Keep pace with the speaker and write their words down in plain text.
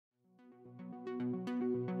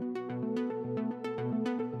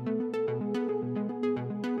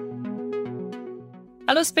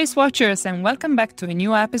Hello Space Watchers and welcome back to a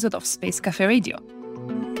new episode of Space Café Radio.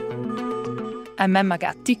 I'm Emma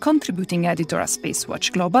Gatti, contributing editor at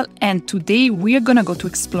SpaceWatch.Global, and today we are going to go to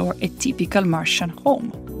explore a typical Martian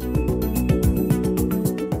home.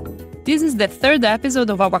 This is the third episode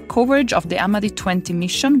of our coverage of the Amadi 20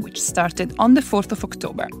 mission, which started on the 4th of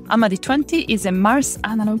October. Amadi 20 is a Mars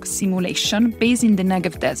analog simulation based in the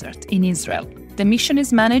Negev Desert in Israel. The mission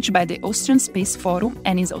is managed by the Austrian Space Forum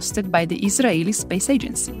and is hosted by the Israeli Space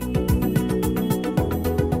Agency.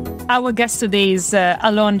 Our guest today is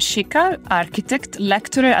Alon Shikar, architect,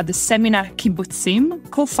 lecturer at the seminar Kibbutzim,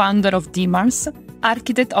 co-founder of DMARS,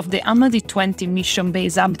 architect of the Amadi 20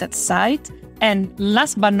 mission-based habitat site, and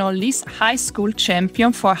last but not least, high school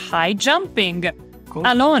champion for high jumping. Cool.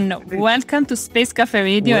 Alon, welcome to Space Café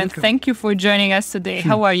Radio and thank you for joining us today.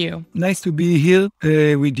 How are you? Nice to be here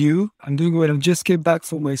with you. I'm doing well. I just came back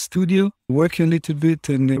from my studio, working a little bit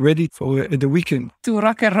and ready for the weekend. To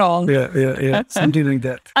rock and roll. Yeah. Something like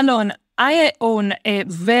that. Alon, I own a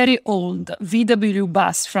very old VW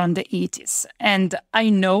bus from the 80s, and I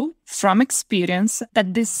know from experience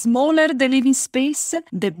that the smaller the living space,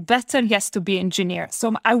 the better it has to be engineered.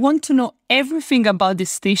 So I want to know everything about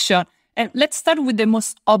this station. And let's start with the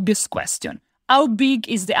most obvious question. How big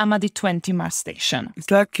is the Amadi 20 Mars station?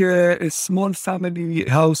 It's like a small family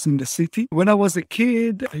house in the city. When I was a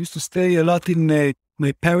kid, I used to stay a lot in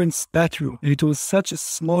my parents' bathroom. It was such a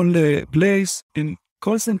small place, and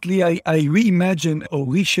constantly I reimagine or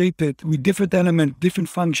reshape it with different elements, different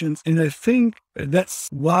functions. And I think that's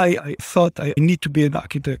why I thought I need to be an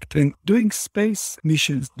architect. And doing space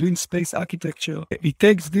missions, doing space architecture, it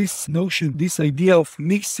takes this notion, this idea of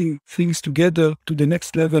mixing things together to the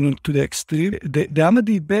next level and to the extreme. The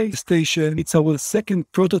Amadi Base Station, it's our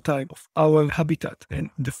second prototype of our habitat. And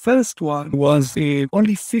the first one was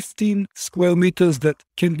only 15 square meters that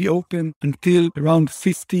can be open until around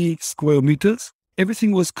 50 square meters.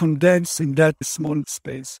 Everything was condensed in that small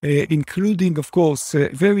space, including, of course, a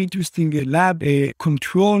very interesting lab, a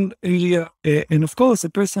control area, and, of course, a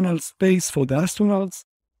personal space for the astronauts,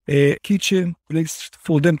 a kitchen, place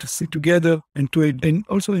for them to sit together and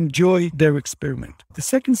also enjoy their experiment. The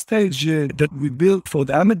second stage that we built for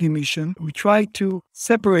the Amadi mission, we tried to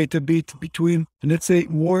separate a bit between, let's say,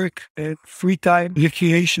 work and free time,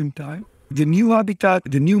 recreation time. The new habitat,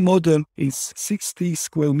 the new model is 60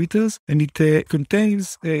 square meters, and it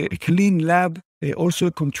contains a clean lab, also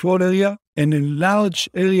a control area, and a large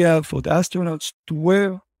area for the astronauts to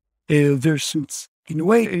wear their suits. In a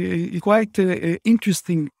way, it's quite an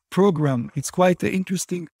interesting program. It's quite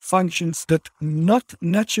interesting functions that not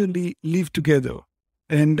naturally live together.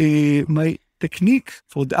 And my technique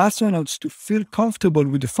for the astronauts to feel comfortable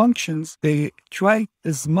with the functions, they try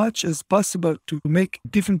as much as possible to make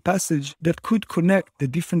different passage that could connect the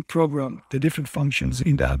different program, the different functions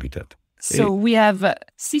in the habitat. So we have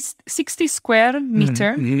 60 square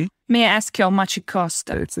meter. Mm-hmm. May I ask you how much it costs?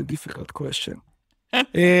 It's a difficult question.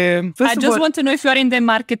 I just want to know if you are in the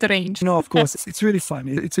market range. No, of course. It's really fun.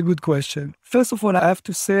 It's a good question. First of all, I have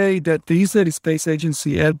to say that the Israeli Space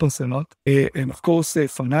Agency helped us a lot. And of course,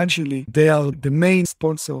 financially, they are the main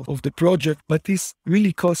sponsor of the project, but this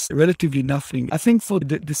really costs relatively nothing. I think for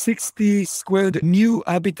the 60 square, the new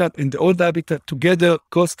habitat and the old habitat together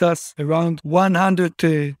cost us around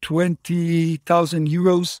 120,000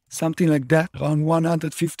 euros, something like that, around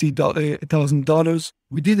 $150,000.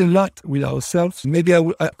 We did a lot with ourselves. Maybe I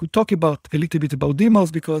could talk a little bit about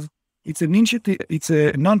DMARS because it's an initiative, it's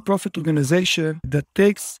a non-profit organization that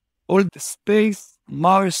takes all the space,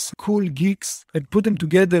 Mars, cool geeks and put them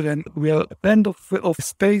together. And we are a band of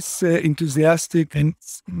space enthusiastic and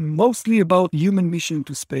mostly about human mission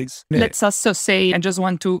to space. Let's also say, I just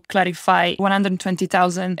want to clarify,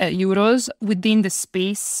 120,000 euros within the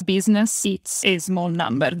space business, it's a small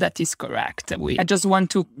number. That is correct. I just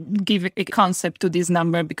want to give a concept to this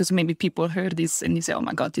number because maybe people heard this and they say, oh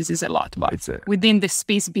my God, this is a lot. But within the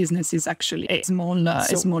space business is actually a small.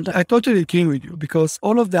 I totally agree with you because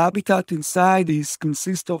all of the habitat inside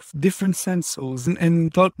consists of different sensors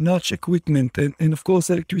and top-notch equipment and of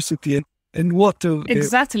course electricity and water.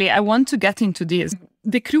 Exactly. I want to get into this.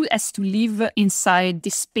 The crew has to live inside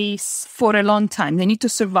the space for a long time. They need to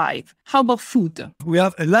survive. How about food? We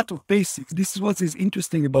have a lot of basics. This is what is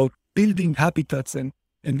interesting about building habitats. And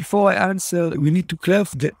before I answer, we need to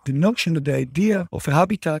clarify the notion of the idea of a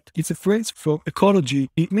habitat. It's a phrase from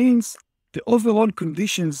ecology. It means the overall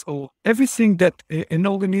conditions or everything that an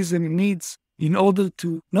organism needs in order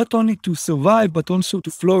to not only to survive, but also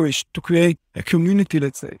to flourish, to create a community,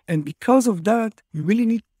 let's say. And because of that, you really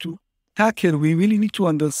need to tackle, we really need to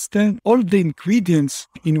understand all the ingredients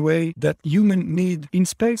in a way that human need in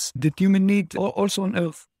space, that human need also on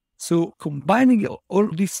Earth. So combining all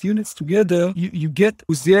these units together, you get,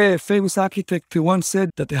 Uzier, a famous architect, once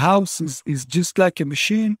said that a house is just like a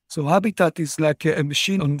machine. So habitat is like a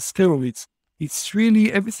machine on steroids. It's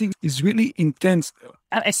really, everything is really intense.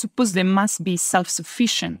 I suppose they must be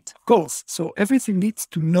self-sufficient. Of course. So everything needs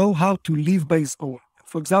to know how to live by its own.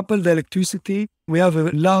 For example, the electricity, we have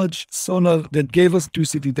a large solar that gave us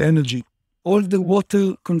electricity, the energy. All the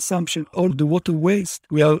water consumption, all the water waste,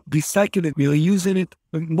 we are recycling it, we are using it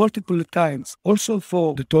multiple times. Also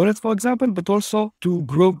for the toilets, for example, but also to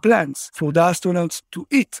grow plants, for the astronauts to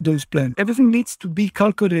eat those plants. Everything needs to be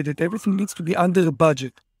calculated, everything needs to be under a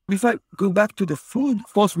budget. If I go back to the food,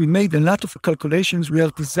 of course, we made a lot of calculations. We are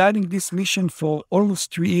designing this mission for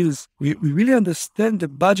almost 3 years. We really understand the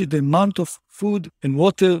budget, the amount of food and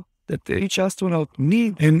water that each astronaut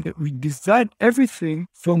need, and we design everything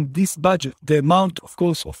from this budget. The amount, of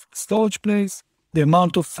course, of storage place, the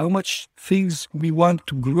amount of how much things we want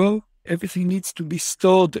to grow. Everything needs to be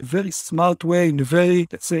stored a very smart way, in a very,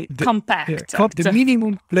 let's say, compact. The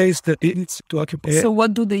minimum place that it needs to occupy. So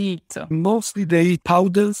what do they eat? Mostly they eat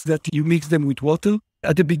powders that you mix them with water.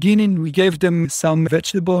 At the beginning, we gave them some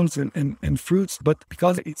vegetables and fruits, but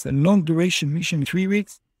because it's a long duration mission, 3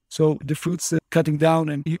 weeks, so the fruits are cutting down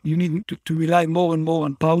and you need to rely more and more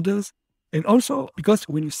on powders. And also, because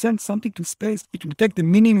when you send something to space, it will take the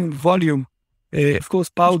minimum volume. Of course,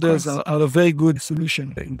 powders are a very good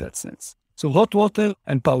solution in that sense. So hot water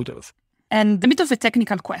and powders. And a bit of a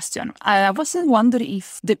technical question. I was wondering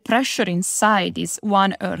if the pressure inside is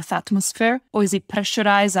one Earth atmosphere, or is it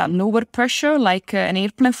pressurized at lower pressure, like an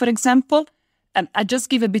airplane, for example? And I just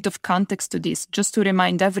give a bit of context to this, just to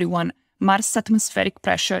remind everyone, Mars' atmospheric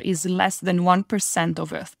pressure is less than 1%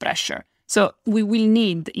 of Earth pressure. So we will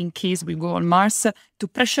need, in case we go on Mars, to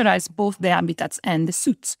pressurize both the habitats and the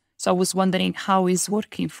suits. So I was wondering how it's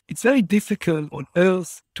working. It's very difficult on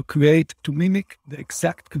Earth to mimic the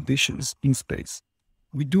exact conditions in space.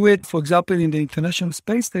 We do it, for example, in the International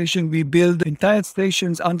Space Station, we build entire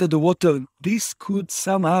stations under the water. This could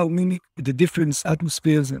somehow mimic the different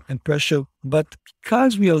atmospheres and pressure. But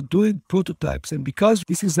because we are doing prototypes and because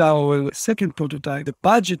this is our second prototype, the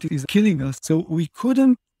budget is killing us. So we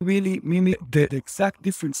couldn't really mimic the exact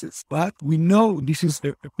differences. But we know this is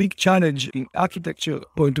a big challenge in architecture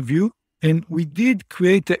point of view. And we did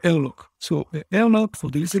create the airlock. So the airlock, for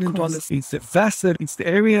the listening to understand, it's the vessel, it's the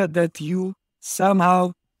area that you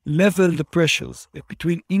somehow level the pressures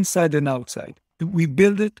between inside and outside. We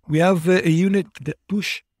build it. We have a unit that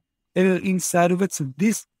push air inside of it. So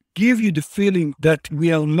this gives you the feeling that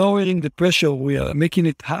we are lowering the pressure. We are making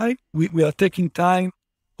it high. We are taking time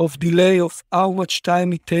of delay of how much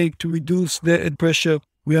time it takes to reduce the pressure.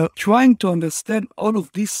 We are trying to understand all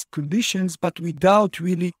of these conditions, but without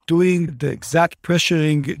really doing the exact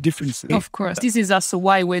pressuring differences. Of course. This is also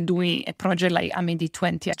why we're doing a project like AMD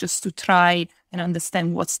 20, just to try and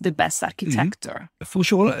understand what's the best architecture. For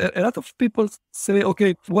sure, a lot of people say,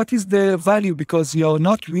 okay, what is the value? Because you're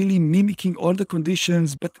not really mimicking all the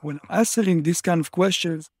conditions. But when I'm answering these kind of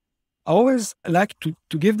questions, I always like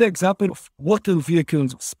to give the example of water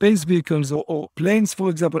vehicles, space vehicles, or planes, for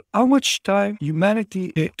example. How much time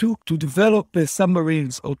humanity took to develop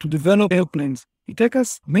submarines or to develop airplanes? It took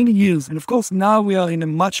us many years. And of course, now we are in a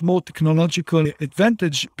much more technological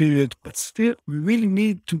advantage period, but still, we really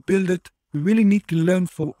need to build it. We really need to learn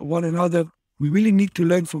from one another. We really need to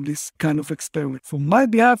learn from this kind of experiment. For my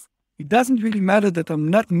behalf, it doesn't really matter that I'm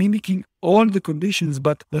not mimicking all the conditions,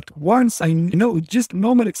 but that once I know it's just a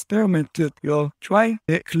normal experiment that you're trying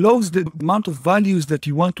to close the amount of values that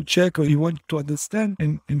you want to check or you want to understand.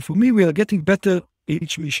 And for me, we are getting better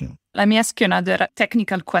each mission. Let me ask you another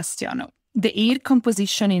technical question. The air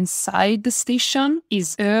composition inside the station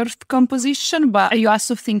is Earth composition, but you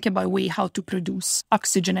also think about a way how to produce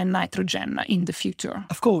oxygen and nitrogen in the future.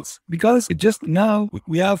 Of course, because just now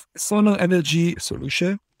we have solar energy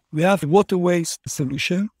solution. We have a water waste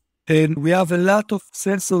solution, and we have a lot of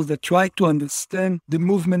sensors that try to understand the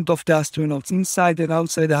movement of the astronauts inside and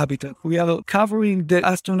outside the habitat. We are covering the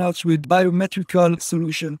astronauts with biometrical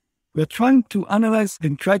solution. We are trying to analyze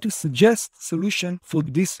and try to suggest solution for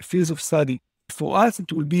these fields of study. For us,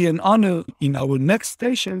 it will be an honor in our next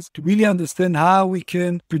stations to really understand how we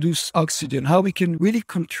can produce oxygen, how we can really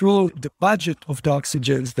control the budget of the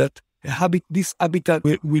oxygens that this habitat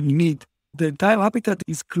will need. The entire habitat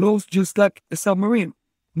is closed just like a submarine.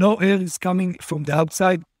 No air is coming from the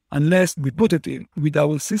outside unless we put it in with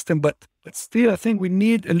our system. But still, I think we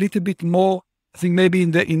need a little bit more. I think maybe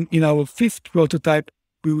in our fifth prototype,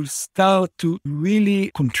 we will start to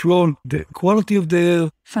really control the quality of the air.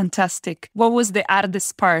 Fantastic. What was the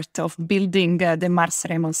hardest part of building the Mars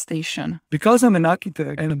Remote Station? Because I'm an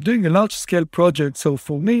architect and I'm doing a large-scale project, so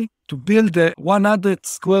for me, to build a 100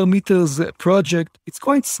 square meters project, it's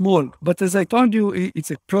quite small. But as I told you,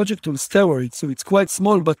 it's a project on steroids, so it's quite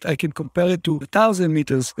small, but I can compare it to 1,000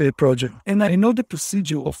 meters project. And I know the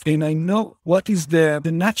procedure and I know what is the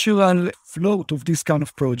natural flow of this kind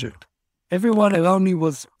of project. Everyone around me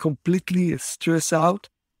was completely stressed out.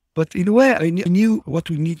 But in a way, I knew what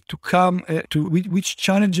we need to come to, which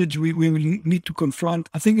challenges we will need to confront.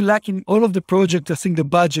 I think like in all of the projects, I think the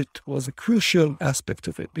budget was a crucial aspect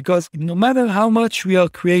of it. Because no matter how much we are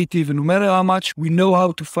creative, and no matter how much we know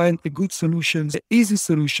how to find the good solutions, the easy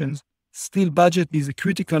solutions, still budget is a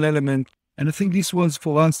critical element. And I think this was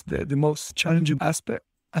for us the most challenging aspect.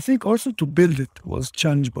 I think also to build it was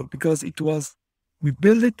challengeable because we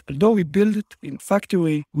built it, although we built it in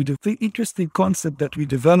factory with a very interesting concept that we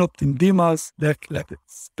developed in DMARS, like the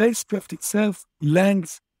spacecraft itself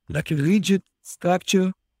lands like a rigid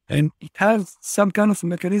structure, and it has some kind of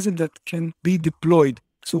mechanism that can be deployed.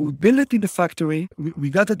 So we built it in the factory,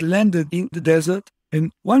 we got it landed in the desert,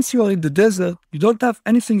 and once you are in the desert, you don't have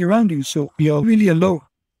anything around you, so you are really alone.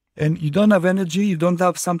 And you don't have energy,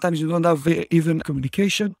 sometimes you don't have even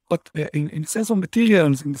communication, but in the sense of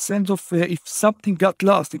materials, in the sense of if something got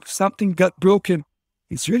lost, if something got broken,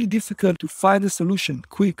 it's really difficult to find a solution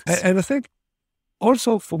quick. And I think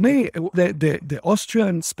also for me, the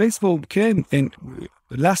Austrian Space Forum came, and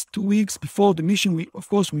the last 2 weeks before the mission,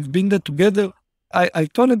 we've been there together. I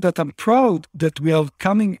told them that I'm proud that we are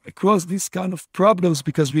coming across these kind of problems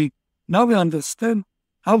because now we understand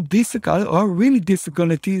how really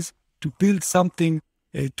difficult it is to build something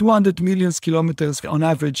 200 million kilometers on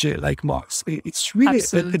average like Mars. It's really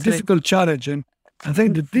a difficult challenge, and I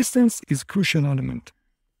think the distance is a crucial element.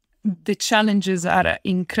 The challenges are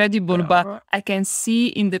incredible, but I can see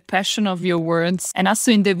in the passion of your words and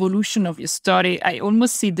also in the evolution of your story, I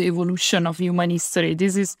almost see the evolution of human history.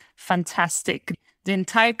 This is fantastic. The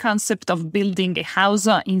entire concept of building a house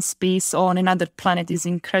in space or on another planet is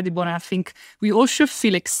incredible. And I think we all should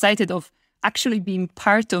feel excited of actually being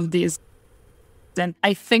part of this. And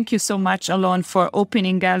I thank you so much, Alon, for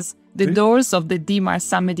opening us the doors of the DMARS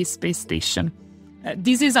Samedi Space Station.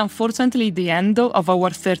 This is unfortunately the end of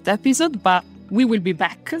our third episode, but we will be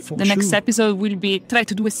back. The next episode will be try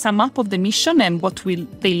to do a sum up of the mission and what will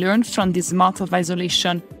they learn from this month of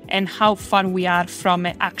isolation and how far we are from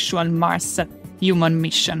an actual Mars human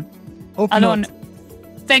mission. Alon,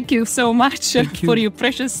 thank you so much for your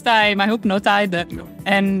precious time. I hope not either. No.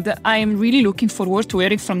 And I'm really looking forward to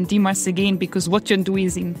hearing from DMARS again because what you do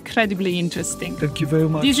is incredibly interesting. Thank you very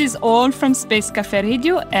much. This is all from Space Café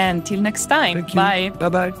Radio. And till next time. Thank you. Bye.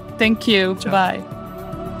 Bye-bye. Thank you. Ciao. Bye.